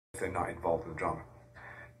they're not involved in the drama.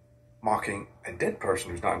 Mocking a dead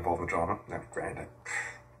person who's not involved in the drama, now granted,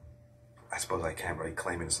 I suppose I can't really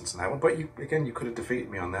claim innocence in that one, but you could have defeated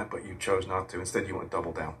me on that, but you chose not to. Instead, you want to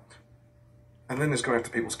double down. And then there's going after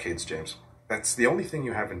people's kids, James. That's the only thing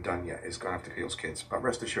you haven't done yet, is going after people's kids. But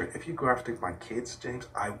rest assured, if you go after my kids, James,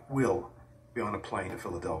 I will be on a plane to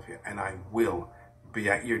Philadelphia, and I will be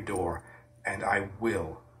at your door, and I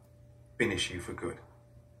will finish you for good.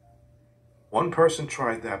 One person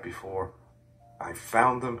tried that before. I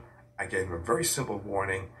found them. I gave them a very simple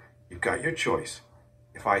warning. You've got your choice.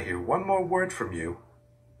 If I hear one more word from you,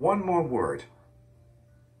 one more word,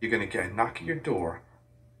 you're going to get a knock at your door,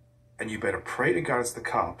 and you better pray to God it's the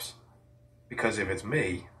cops, because if it's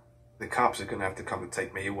me, the cops are going to have to come to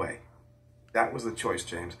take me away. That was the choice,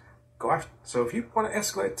 James. Go after. So if you want to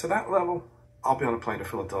escalate to that level, I'll be on a plane to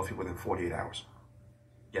Philadelphia within 48 hours.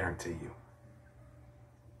 Guarantee you.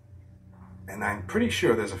 And I'm pretty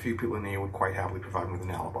sure there's a few people in here who would quite happily provide me with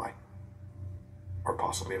an alibi. Or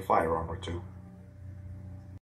possibly a firearm or two.